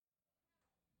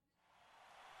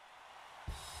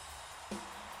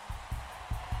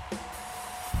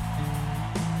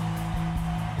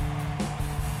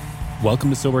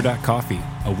Welcome to Sober.Coffee,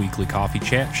 a weekly coffee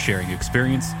chat sharing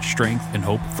experience, strength, and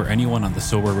hope for anyone on the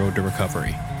sober road to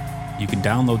recovery. You can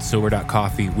download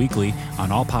Sober.Coffee weekly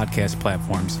on all podcast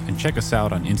platforms and check us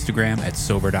out on Instagram at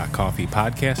Sober.Coffee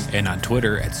Podcast and on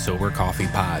Twitter at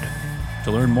SoberCoffeePod.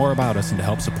 To learn more about us and to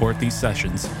help support these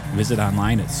sessions, visit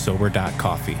online at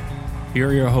Sober.Coffee. Here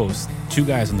are your hosts, two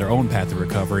guys on their own path to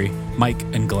recovery, Mike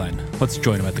and Glenn. Let's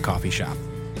join them at the coffee shop.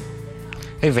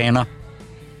 Hey, Vanna.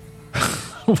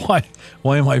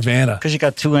 Why am I Vanna? Because you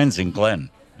got two N's in Glenn.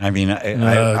 I mean,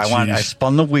 I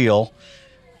spun the wheel,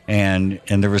 and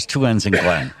there was two N's in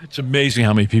Glenn. It's amazing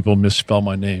how many people misspell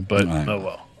my name, but Right. oh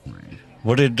well.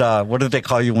 What did they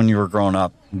call you when you were growing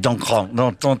up?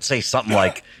 Don't say something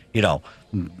like the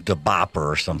Bopper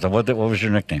or something. What was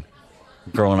your nickname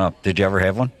growing up? Did you ever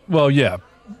have one? Well, yeah.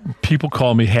 People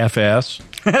call me half-ass.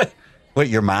 What,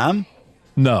 your mom?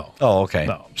 No. Oh, okay.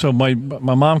 No. So my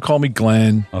mom called me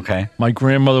Glenn. Okay. My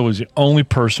grandmother was the only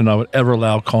person I would ever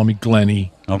allow to call me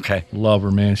Glenny. Okay. Love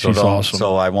her, man. She's awesome.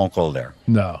 So I won't go there.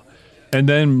 No. And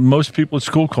then most people at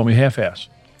school call me half-ass.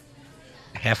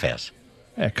 Half-ass.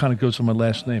 Yeah, it kind of goes with my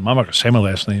last name. I'm not going to say my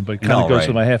last name, but it kind of goes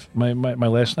with my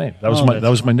last name. That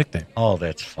was my nickname. Oh,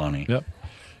 that's funny. Yep.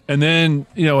 And then,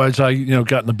 as I,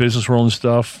 got in the business world and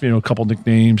stuff, a couple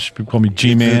nicknames. People call me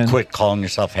G-Man. You quit calling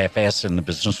yourself half-ass in the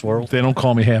business world? They don't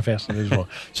call me half-ass in the business world.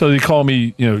 So they call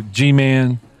me,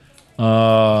 G-Man. They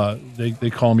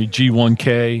call me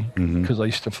G1K because I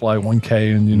used to fly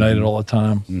 1K in United all the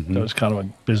time. Mm-hmm. That was kind of a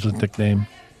business nickname.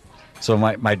 So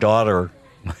my daughter,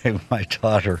 my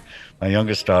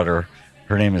youngest daughter,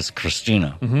 her name is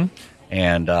Christina. Mm-hmm.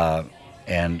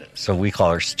 And so we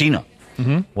call her Stina.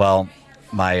 Mm-hmm. Well,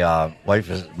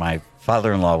 my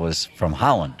father-in-law was from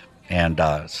Holland, and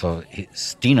so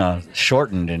Stina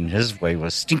shortened in his way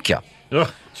was Stinkja.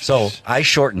 Ugh. So I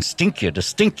shortened Stinkja to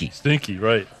Stinky. Stinky,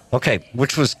 right. Okay,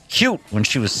 which was cute when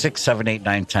she was 6, 7, 8,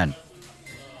 9, 10.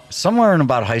 Somewhere in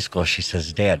about high school, she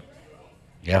says, "Dad."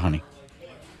 "Yeah, honey."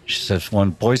 She says, "When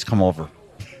boys come over,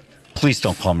 please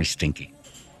don't call me Stinky."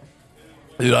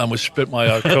 Dude, I almost spit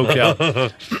my Coke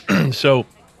out. So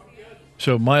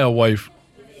my wife...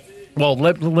 Well,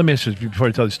 let me ask you before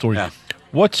I tell the story. Yeah.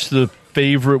 What's your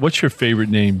favorite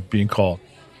name being called?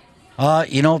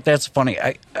 That's funny.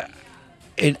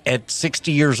 At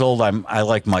 60 years old, I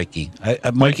like Mikey.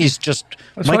 Mikey's just...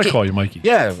 That's Mikey, why I call you Mikey.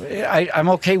 Yeah, I'm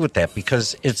okay with that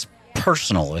because it's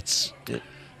personal.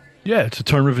 Yeah, it's a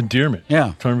term of endearment.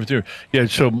 Yeah. Term of endearment. Yeah,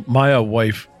 so my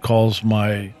wife calls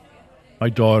my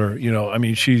daughter,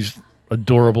 she's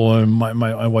adorable, and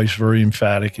my wife's very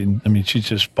emphatic, and she's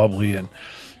just bubbly, and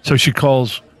so she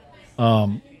calls my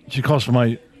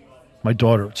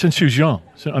daughter since she was young.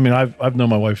 So, I've known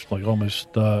my wife like almost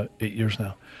 8 years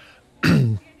now.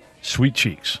 Sweet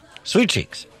Cheeks. Sweet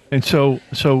Cheeks. And so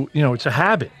it's a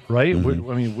habit, right?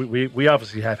 Mm-hmm. We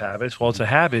obviously have habits. Well, it's a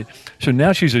habit. So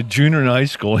now she's a junior in high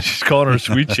school, and she's calling her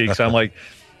Sweet Cheeks. I'm like,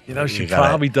 she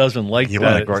probably doesn't like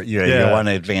that. You want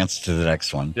to advance to the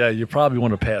next one. Yeah, you probably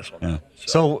want to pass one. Yeah.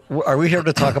 So are we here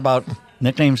to talk about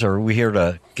nicknames, or are we here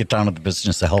to get down to the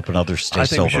business of helping others stay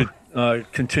sober? I think we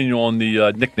should continue on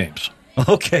the nicknames.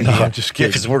 Okay. No, I'm just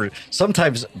kidding. Because we're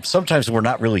sometimes we're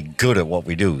not really good at what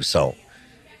we do. So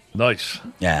nice.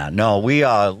 Yeah. No. We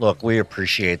we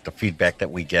appreciate the feedback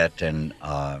that we get, and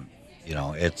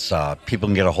it's people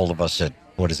can get a hold of us at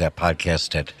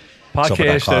podcast at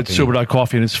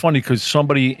Sober.Coffee. And it's funny because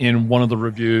somebody in one of the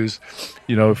reviews,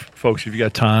 folks, if you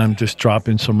got time, just drop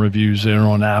in some reviews there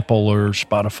on Apple or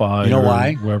Spotify. You know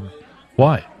why? Wherever.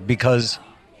 Why? Because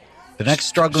the next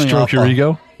struggling stroke your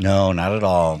ego? No, not at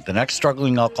all. The next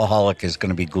struggling alcoholic is going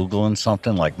to be Googling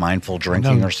something like mindful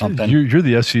drinking or something. You're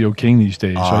the SEO king these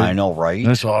days, right? I know, right?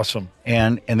 That's awesome.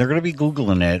 And they're going to be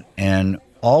Googling it, and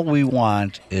all we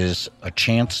want is a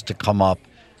chance to come up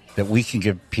that we can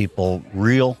give people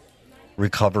real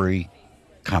recovery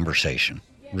conversation.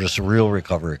 Just a real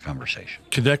recovery conversation.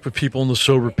 Connect with people on the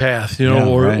sober path,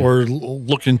 or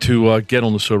looking to get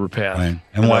on the sober path. Right.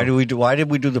 And why did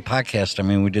we do the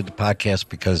podcast? We did the podcast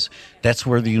because that's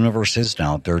where the universe is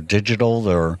now. They're digital.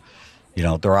 They're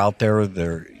out there.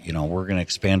 They're, we're going to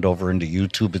expand over into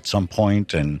YouTube at some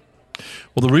point. And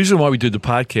well, the reason why we did the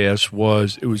podcast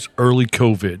was it was early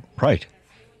COVID. Right.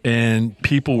 And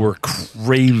people were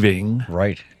craving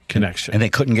connection. And they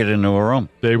couldn't get into a room.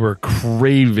 They were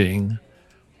craving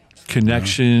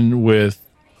connection with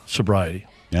sobriety.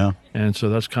 Yeah. And so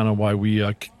that's kind of why we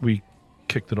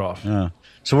kicked it off. Yeah.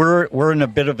 So we're in a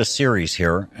bit of a series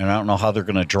here, and I don't know how they're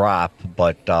going to drop,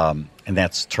 but and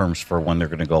that's terms for when they're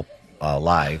going to go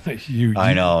live. You-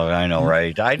 I know,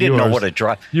 right? I didn't know what a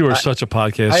drop. You are such a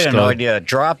podcast I had no stud. idea. A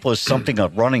drop was something a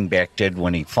running back did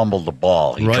when he fumbled the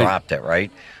ball. He Right. dropped it,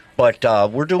 right? But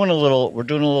we're doing a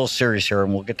little series here,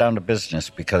 and we'll get down to business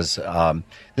because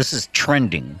this is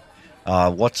trending.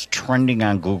 What's trending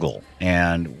on Google?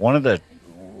 And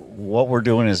what we're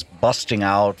doing is busting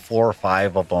out 4 or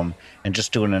 5 of them and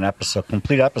just doing an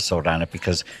complete episode on it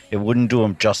because it wouldn't do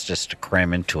them justice to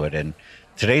cram into it. And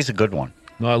today's a good one.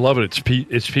 No, I love it.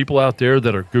 It's people out there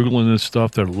that are Googling this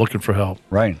stuff that are looking for help.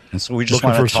 Right. And so we just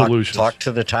Looking want for to solutions. talk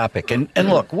to the topic. And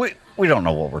look, we don't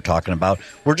know what we're talking about.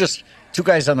 We're just 2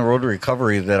 guys on the road to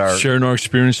recovery that are Sharing our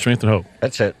experience, strength, and hope.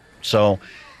 That's it. So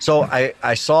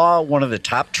I saw one of the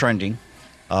top trending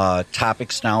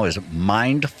topics now is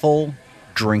mindful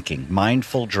drinking.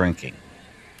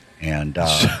 And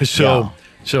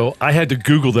So I had to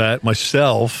Google that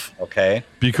myself okay.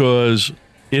 because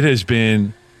it has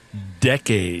been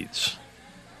decades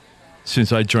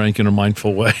since I drank in a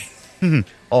mindful way.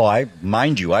 Oh, I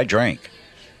drank.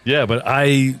 Yeah, but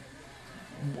I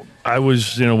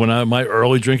was, when my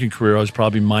early drinking career, I was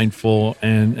probably mindful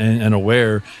and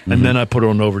aware, and then I put it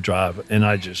on overdrive, and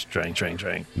I just drank.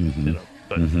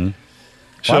 But,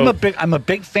 So Well, I'm a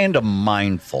big fan of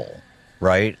mindful,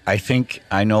 right?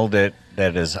 I know that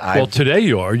is well, today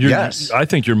you are. Yes. I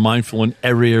think you're mindful in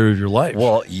every area of your life.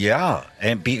 Well, yeah,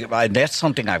 and that's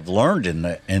something I've learned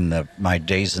in my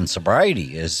days in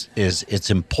sobriety is it's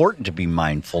important to be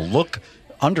mindful.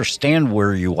 Understand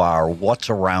where you are, what's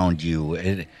around you.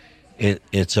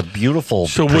 It's a beautiful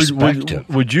perspective.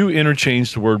 Would you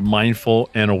interchange the word mindful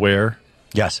and aware?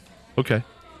 Yes. Okay.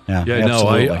 Yeah. Yeah.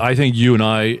 absolutely. No, I think you and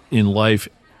I in life,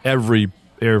 every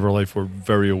area of our life, we're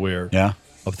very aware. Yeah.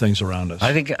 Of things around us.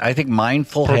 I think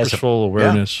mindful Purposeful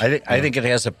awareness. Yeah, I think it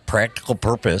has a practical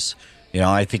purpose.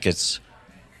 I think it's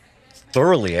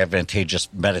thoroughly advantageous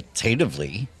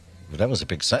meditatively. That was a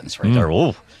big sentence right there.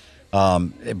 Ooh.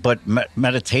 But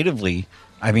meditatively,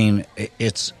 I mean,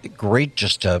 it's great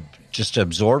just to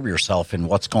absorb yourself in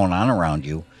what's going on around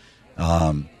you.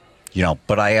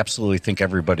 But I absolutely think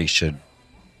everybody should.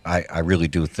 I really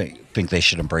do think they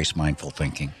should embrace mindful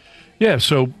thinking. Yeah,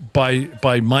 so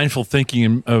by mindful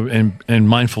thinking and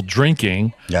mindful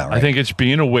drinking, Yeah, right. I think it's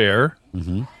being aware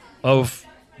of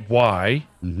why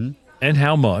and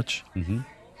how much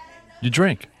you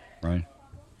drink. Right.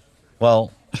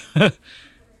 Well,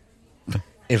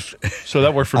 So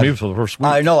that worked for me for the first week.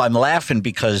 I know I'm laughing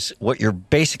because what you're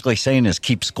basically saying is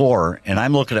keep score, and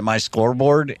I'm looking at my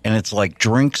scoreboard, and it's like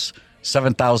drinks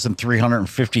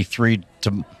 7,353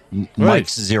 to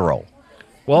Mike's 0.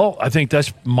 Well, I think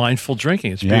that's mindful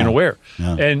drinking. It's being Yeah. aware.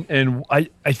 Yeah. And I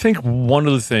think one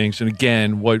of the things, and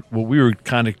again, what we were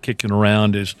kind of kicking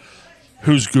around is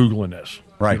who's Googling this?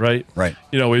 Right. Right.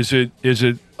 Is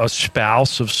it a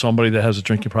spouse of somebody that has a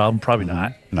drinking problem? Probably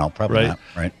not. No, probably Right.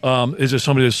 not. Right. Is it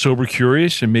somebody that's sober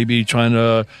curious and maybe trying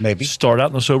to start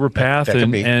out in the sober path? That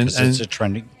could be, and 'cause it's a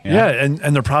trending. yeah, and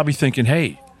they're probably thinking,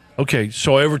 hey, okay,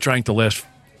 so I overdrank the last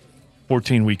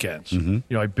 14 weekends.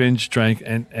 I binge drank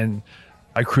and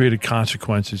I created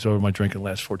consequences over my drinking the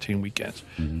last 14 weekends.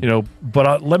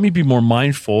 But let me be more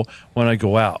mindful when I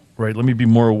go out, right? Let me be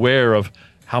more aware of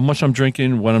how much I'm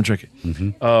drinking, when I'm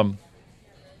drinking.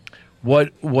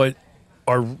 What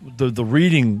are the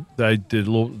reading that I did,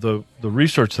 the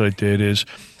research that I did is,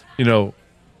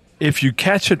 if you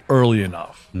catch it early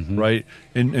enough, right?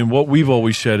 And what we've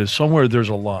always said is somewhere there's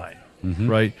a line,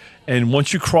 right? And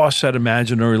once you cross that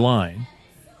imaginary line,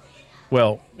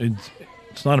 well,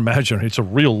 it's not imaginary, it's a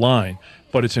real line,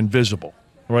 but it's invisible,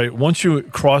 right? Once you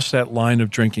cross that line of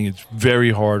drinking, it's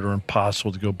very hard or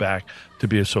impossible to go back to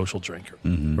be a social drinker,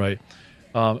 right?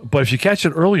 But if you catch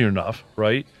it early enough,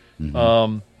 right?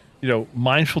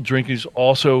 Mindful drinking is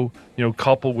also,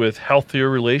 coupled with healthier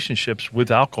relationships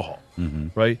with alcohol,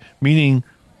 right? Meaning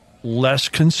less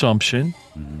consumption,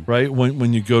 right?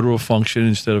 When you go to a function,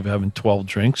 instead of having 12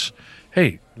 drinks,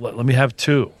 hey, let me have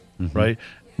 2, right?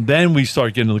 Then we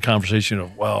start getting into the conversation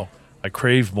of, well, I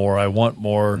crave more, I want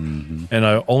more, and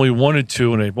I only wanted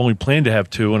 2, and I only planned to have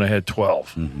 2, and I had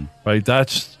 12, right?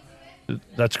 That's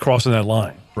crossing that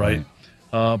line, right?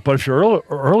 But if you're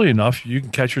early enough, you can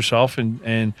catch yourself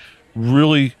and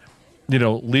really,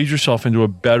 lead yourself into a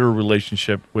better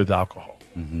relationship with alcohol.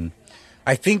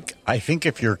 I think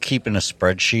if you're keeping a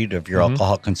spreadsheet of your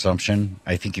alcohol consumption,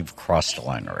 I think you've crossed the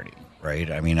line already, right?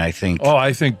 I mean, I think. Oh,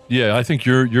 I think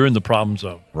you're in the problem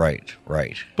zone. Right.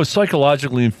 But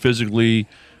psychologically and physically,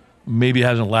 maybe it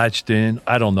hasn't latched in.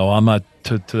 I don't know. I'm not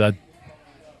to that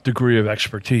degree of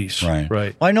expertise. Right.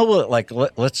 Right. Well, I know, like,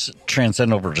 let's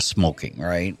transcend over to smoking,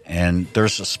 right? And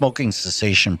there's a smoking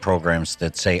cessation programs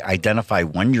that say identify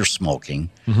when you're smoking.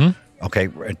 Mm-hmm. Okay,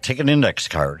 take an index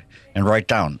card and write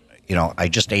down, I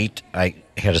just ate, I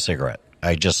had a cigarette.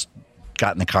 I just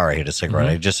got in the car, I had a cigarette.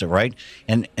 Mm-hmm. I just, right?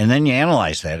 And then you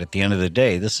analyze that at the end of the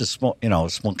day. This is, a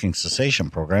smoking cessation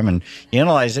program. And you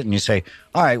analyze it and you say,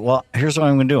 all right, well, here's what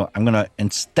I'm going to do. I'm going to,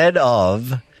 instead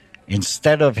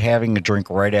of having a drink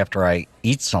right after I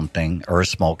eat something or a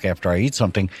smoke after I eat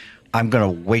something, I'm going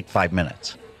to wait 5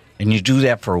 minutes. And you do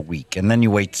that for a week. And then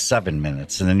you wait 7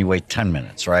 minutes. And then you wait 10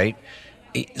 minutes, right?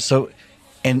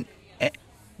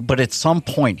 But at some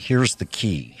point, here's the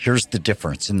key. Here's the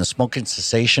difference. In the smoking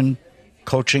cessation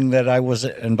coaching that I was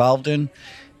involved in,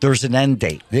 there's an end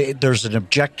date. There's an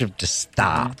objective to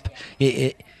stop.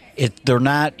 You're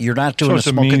not doing a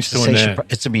smoking cessation.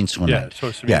 It's a means to an end. So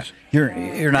it's a means.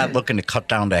 You're not looking to cut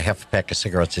down to half a pack of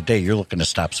cigarettes a day. You're looking to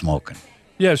stop smoking.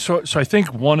 Yeah. So I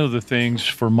think one of the things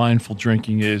for mindful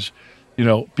drinking is,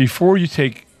 before you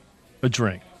take a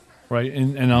drink, right?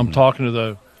 And I'm talking to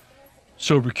the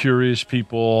sober curious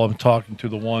people. I'm talking to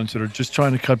the ones that are just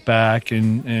trying to cut back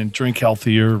and drink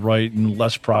healthier, right, and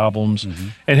less problems. Mm-hmm.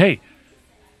 And hey,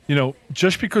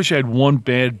 just because you had one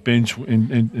bad binge,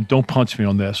 and don't punch me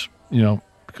on this,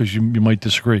 because you might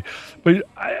disagree, but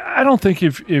I don't think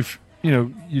if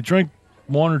you drink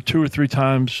 1 or 2 or 3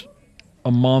 times a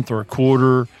month or a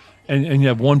quarter, and you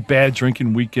have one bad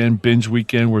drinking weekend, binge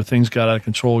weekend, where things got out of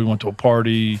control, you went to a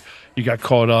party, you got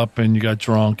caught up, and you got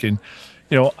drunk, and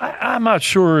I'm not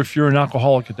sure if you're an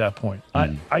alcoholic at that point.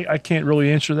 I can't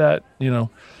really answer that,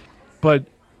 but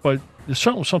there's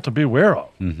certainly something to be aware of,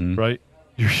 right?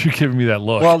 You're giving me that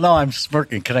look. Well, no, I'm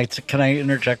smirking. Can I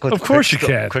interject with? Of course you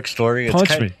can. Quick story.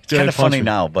 Punch me. It's kind of funny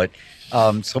now, but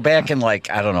so back in I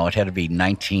don't know, it had to be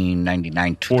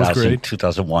 1999, 2000,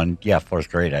 2001. Yeah, 4th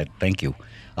grade. Thank you.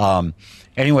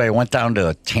 Anyway, I went down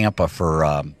to Tampa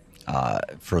for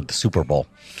the Super Bowl,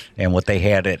 and what they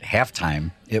had at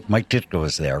halftime, Mike Ditka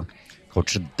was there,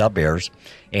 coach of the Bears,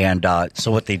 and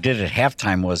so what they did at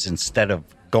halftime was, instead of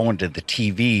going to the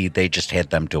TV, they just had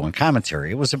them doing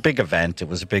commentary. It was a big event. It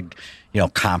was a big,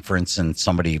 conference, and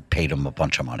somebody paid them a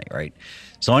bunch of money, right?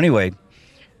 So anyway,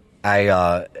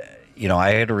 I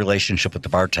had a relationship with the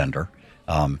bartender.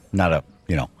 I had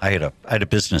a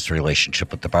business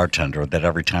relationship with the bartender that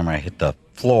every time I hit the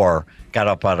floor, got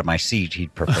up out of my seat,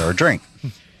 he'd prepare a drink.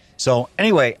 So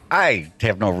anyway, I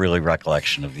have no really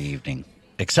recollection of the evening,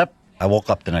 except I woke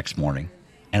up the next morning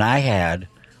and I had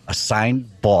a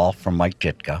signed ball from Mike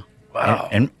Ditka. Wow.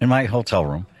 In my hotel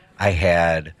room. I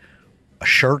had a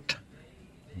shirt,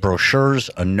 brochures,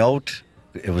 a note.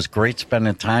 It was great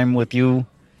spending time with you.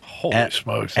 Holy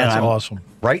smokes, that's awesome.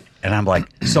 Right? And I'm like,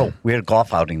 so we had a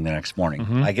golf outing the next morning.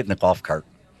 Mm-hmm. I get in the golf cart,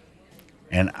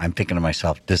 and I'm thinking to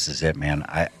myself, this is it, man.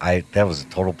 That was a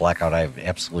total blackout. I have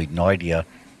absolutely no idea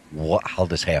how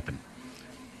this happened.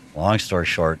 Long story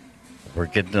short, we're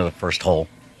getting to the first hole,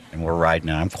 and we're riding,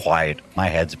 and I'm quiet. My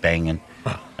head's banging.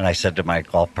 And I said to my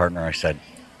golf partner, I said,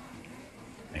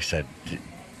 the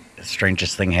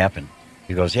strangest thing happened.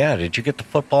 He goes, yeah, did you get the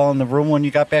football in the room when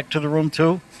you got back to the room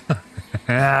too?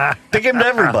 They give them to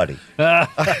everybody.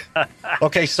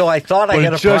 Okay, so I thought I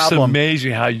had a problem. It's just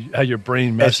amazing how your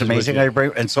brain messes. It's amazing how your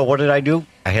brain. And so what did I do?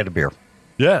 I had a beer.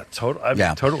 Yeah,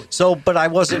 totally. So, but I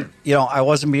wasn't, I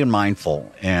wasn't being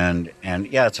mindful, and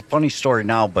yeah, it's a funny story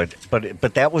now, but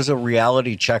that was a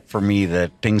reality check for me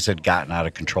that things had gotten out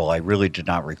of control. I really did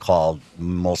not recall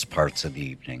most parts of the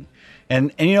evening,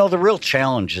 and the real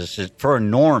challenge is for a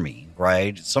normie,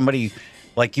 right? Somebody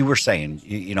like you were saying,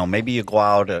 maybe you go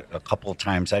out a couple of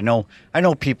times. I know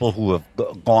people who have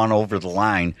gone over the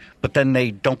line, but then they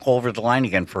don't go over the line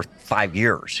again for 5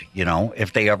 years.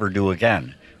 If they ever do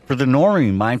again. For the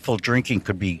normie, mindful drinking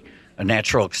could be a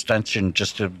natural extension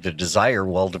just of the desire,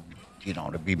 to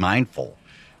be mindful.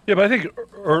 Yeah, but I think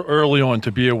early on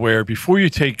to be aware, before you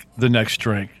take the next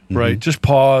drink, right, just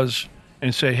pause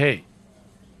and say, hey,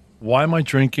 why am I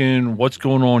drinking? What's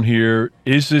going on here?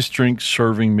 Is this drink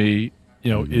serving me?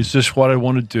 Is this what I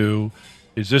want to do?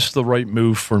 Is this the right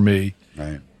move for me?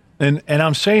 Right. And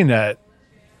I'm saying that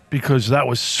because that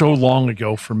was so long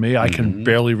ago for me, I can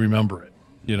barely remember it,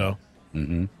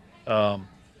 Mm-hmm.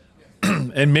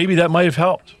 And maybe that might have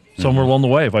helped somewhere along the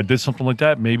way. If I did something like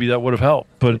that, maybe that would have helped.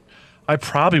 But I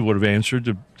probably would have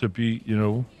answered to be,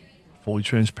 fully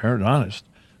transparent and honest.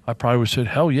 I probably would have said,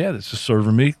 hell yeah, this is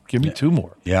serving me. Give me 2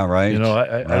 more. Yeah, right.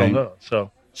 I don't know.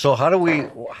 So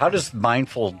how does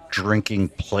mindful drinking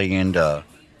play into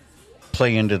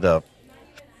the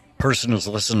person who's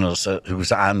listening to us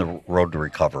who's on the road to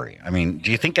recovery. I mean,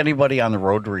 do you think anybody on the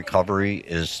road to recovery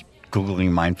is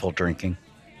Googling mindful drinking?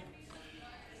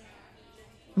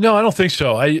 No, I don't think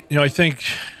so. I think,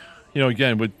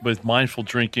 again, with mindful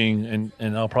drinking,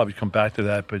 and I'll probably come back to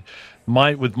that, but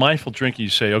with mindful drinking, you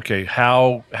say, okay,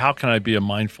 how can I be a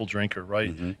mindful drinker,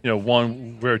 right? Mm-hmm.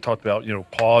 One, we already talked about,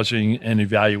 pausing and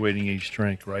evaluating each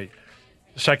drink, right?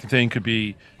 The second thing could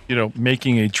be,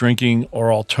 making a drinking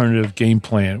or alternative game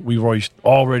plan. We've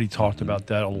already talked about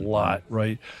that a lot,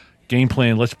 right? Game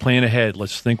plan, let's plan ahead.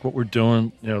 Let's think what we're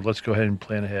doing. Let's go ahead and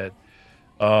plan ahead.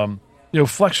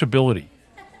 Flexibility.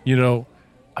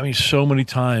 So many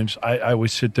times I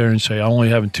would sit there and say, I'm only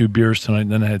having 2 beers tonight,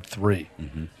 and then I had 3,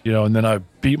 and then I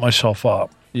beat myself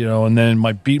up, and then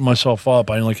by beating myself up,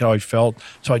 I didn't like how I felt.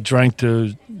 So I drank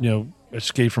to,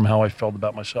 escape from how I felt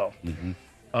about myself.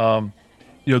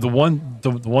 The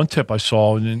one tip I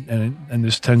saw, and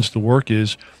this tends to work,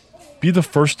 is be the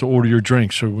first to order your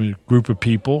drink. So with a group of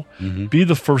people, be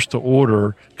the first to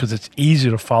order, because it's easy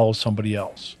to follow somebody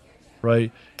else,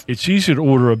 right? It's easy to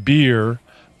order a beer,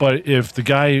 but if the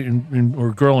guy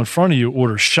or girl in front of you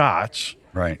orders shots,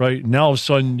 right, now all of a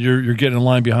sudden you're getting in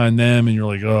line behind them, and you're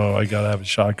like, oh, I got to have a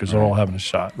shot because they're all having a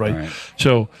shot, right?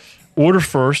 So order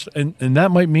first, and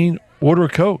that might mean order a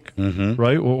Coke,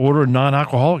 right, or order a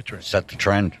non-alcoholic drink. Set the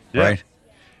trend, right?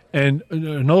 And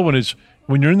another one is,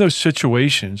 when you're in those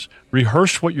situations,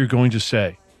 rehearse what you're going to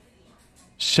say.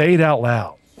 Say it out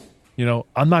loud.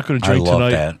 I'm not going to drink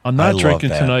tonight. That. I'm not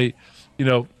drinking tonight.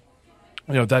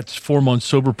 That's 4-month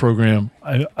sober program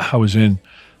I was in.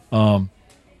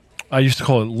 I used to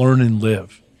call it Learn and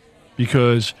Live,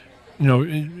 because,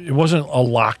 it wasn't a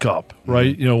lockup,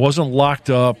 right? It wasn't locked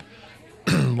up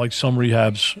like some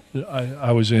rehabs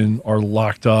I was in are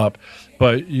locked up,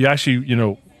 but you actually,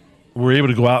 were able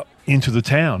to go out into the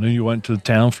town, and you went to the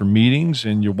town for meetings,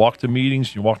 and you walked to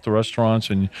meetings, you walked to restaurants,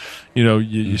 and,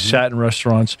 you sat in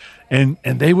restaurants, and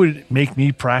they would make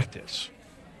me practice.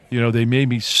 They made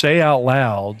me say out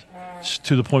loud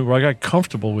to the point where I got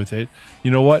comfortable with it.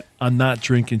 You know what? I'm not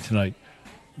drinking tonight.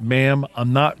 Ma'am,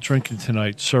 I'm not drinking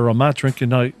tonight. Sir, I'm not drinking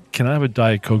tonight. Can I have a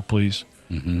Diet Coke, please?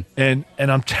 And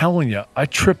I'm telling you, I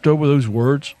tripped over those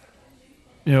words,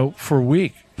 for a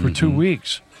week, for 2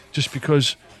 weeks, just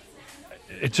because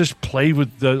it just played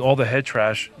with all the head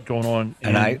trash going on.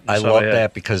 And I love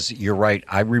that, because you're right.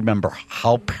 I remember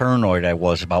how paranoid I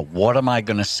was about what am I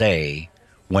going to say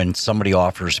when somebody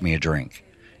offers me a drink.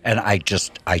 And I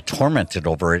tormented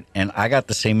over it. And I got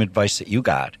the same advice that you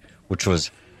got, which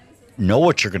was know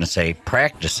what you're going to say,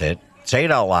 practice it, say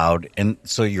it out loud, and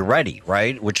so you're ready,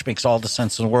 right? Which makes all the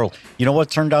sense in the world. You know what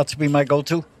turned out to be my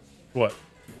go-to? What?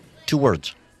 2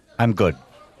 words. I'm good.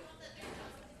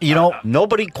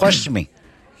 Nobody questioned me.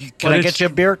 Can I get you a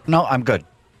beer? No, I'm good.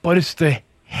 But it's the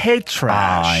head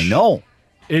trash. I know.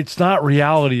 It's not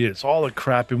reality. It's all the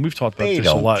crap, and we've talked about this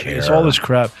a lot. Care. It's all this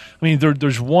crap. I mean,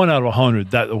 there's 1 out of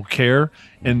 100 that will care,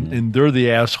 and they're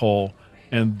the asshole,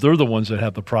 and they're the ones that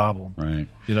have the problem. Right.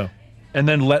 And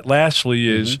then lastly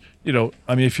is,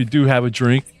 if you do have a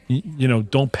drink,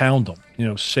 don't pound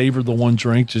them. Savor the one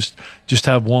drink. Just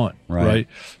have one. Right.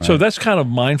 So that's kind of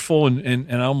mindful, and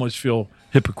I almost feel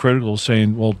hypocritical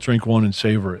saying, well, drink one and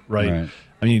savor it. Right.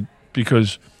 I mean,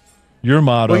 because your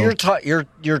motto. Well,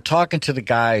 you're talking to the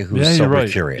guy who's sober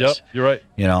curious. Yep, you're right.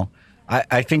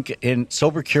 I think in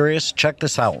Sober Curious, check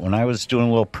this out. When I was doing a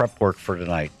little prep work for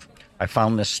tonight, I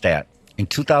found this stat. In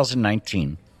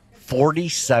 2019,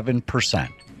 47%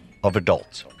 of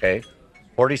adults,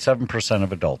 47%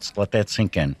 of adults, let that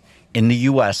sink in the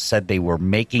U.S. said they were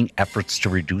making efforts to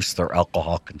reduce their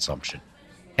alcohol consumption.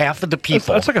 Half of the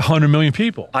people. That's like 100 million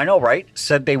people. I know, right?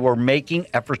 Said they were making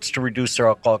efforts to reduce their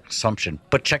alcohol consumption.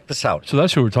 But check this out. So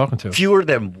that's who we're talking to. Fewer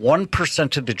than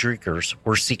 1% of the drinkers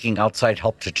were seeking outside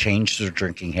help to change their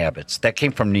drinking habits. That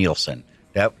came from Nielsen.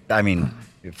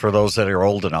 For those that are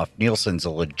old enough, Nielsen's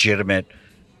a legitimate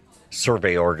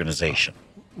survey organization.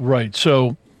 Right.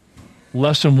 So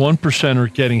less than 1% are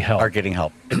getting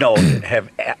help. No,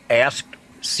 have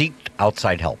seeked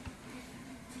outside help.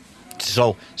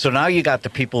 So now you got the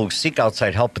people who seek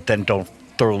outside help, but then don't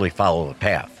thoroughly follow the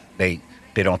path. They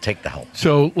don't take the help.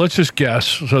 So let's just guess.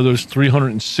 So there's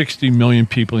 360 million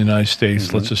people in the United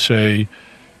States. Let's just say,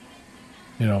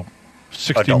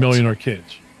 60 Adults. million are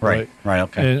kids. Right.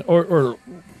 Okay. And, or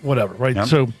whatever. Right. Yep.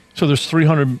 So there's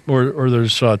 300 or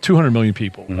there's 200 million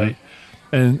people. Right.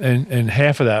 And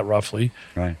half of that roughly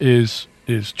is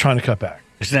trying to cut back.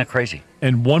 Isn't that crazy?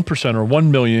 And 1% or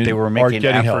 1 million they were making are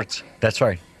getting efforts. Help. That's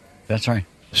right.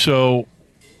 So,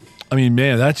 I mean,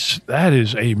 man, that's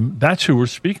who we're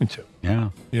speaking to. Yeah.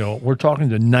 We're talking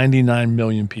to 99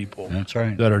 million people. That's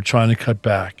right. That are trying to cut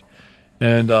back.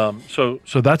 And so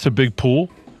that's a big pool.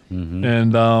 Mm-hmm.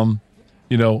 And,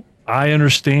 I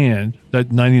understand that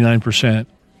 99%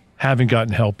 haven't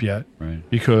gotten help yet. Right.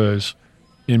 Because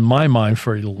in my mind,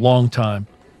 for a long time,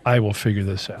 I will figure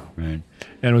this out. Right.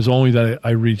 And it was only that I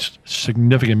reached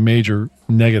significant major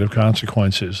negative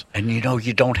consequences. And you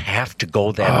don't have to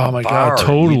go that far. Oh my God,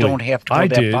 totally. You don't have to go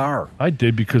that far. I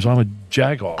did because I'm a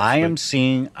jagoff. I am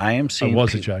seeing I was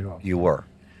a jagoff. You were.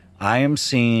 I am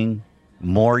seeing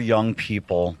more young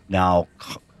people now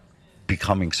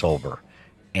becoming sober.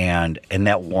 And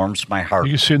that warms my heart.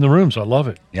 You can see it in the rooms. I love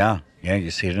it. Yeah,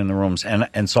 you see it in the rooms.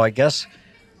 And so I guess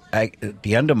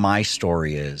the end of my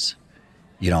story is,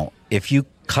 if you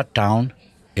cut down,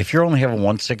 if you're only having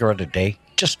one cigarette a day,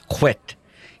 just quit.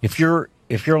 If you're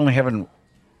only having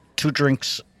 2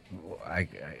 drinks,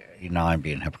 I'm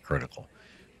being hypocritical,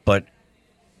 but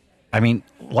I mean,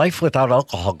 life without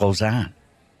alcohol goes on.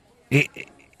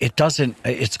 It doesn't.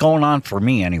 It's going on for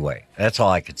me anyway. That's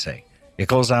all I could say. It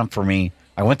goes on for me.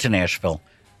 I went to Nashville,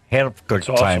 had a good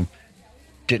time, awesome.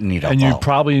 Didn't need alcohol. And you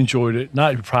probably enjoyed it.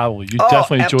 Not probably. You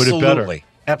definitely enjoyed it better.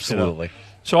 Absolutely.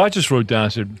 So I just wrote down, I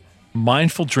said,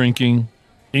 mindful drinking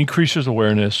increases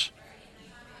awareness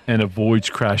and avoids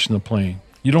crashing the plane.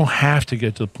 You don't have to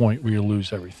get to the point where you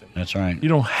lose everything. That's right. You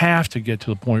don't have to get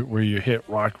to the point where you hit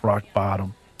rock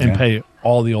bottom and pay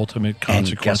all the ultimate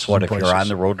consequences. And guess what? And if you're on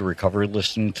the road to recovery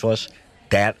listening to us,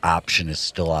 that option is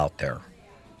still out there.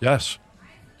 Yes.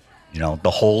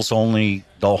 The hole is only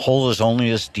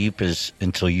as deep as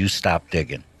until you stop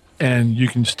digging. And you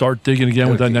can start digging again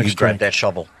with that next you grab drink. that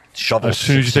shovel. As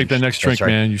soon as you take that next drink, right.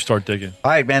 man, you start digging.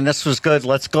 All right, man, this was good.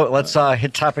 Let's go. Let's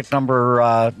hit topic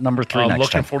number 3 next time.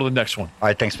 Looking forward to the next one. All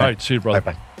right, thanks, man. All right, see you, brother.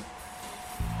 Bye.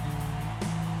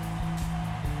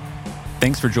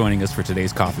 Thanks for joining us for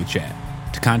today's coffee chat.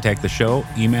 To contact the show,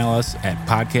 email us at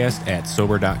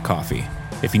podcast@sober.coffee.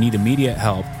 If you need immediate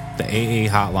help, the AA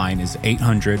hotline is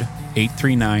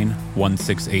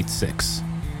 800-839-1686.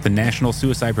 The National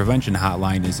Suicide Prevention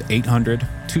Hotline is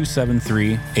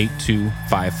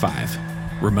 800-273-8255.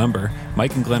 Remember,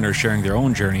 Mike and Glenn are sharing their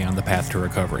own journey on the path to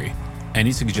recovery.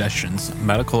 Any suggestions,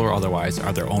 medical or otherwise,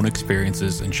 are their own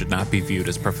experiences and should not be viewed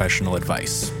as professional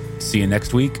advice. See you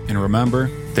next week, and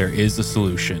remember, there is a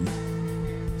solution.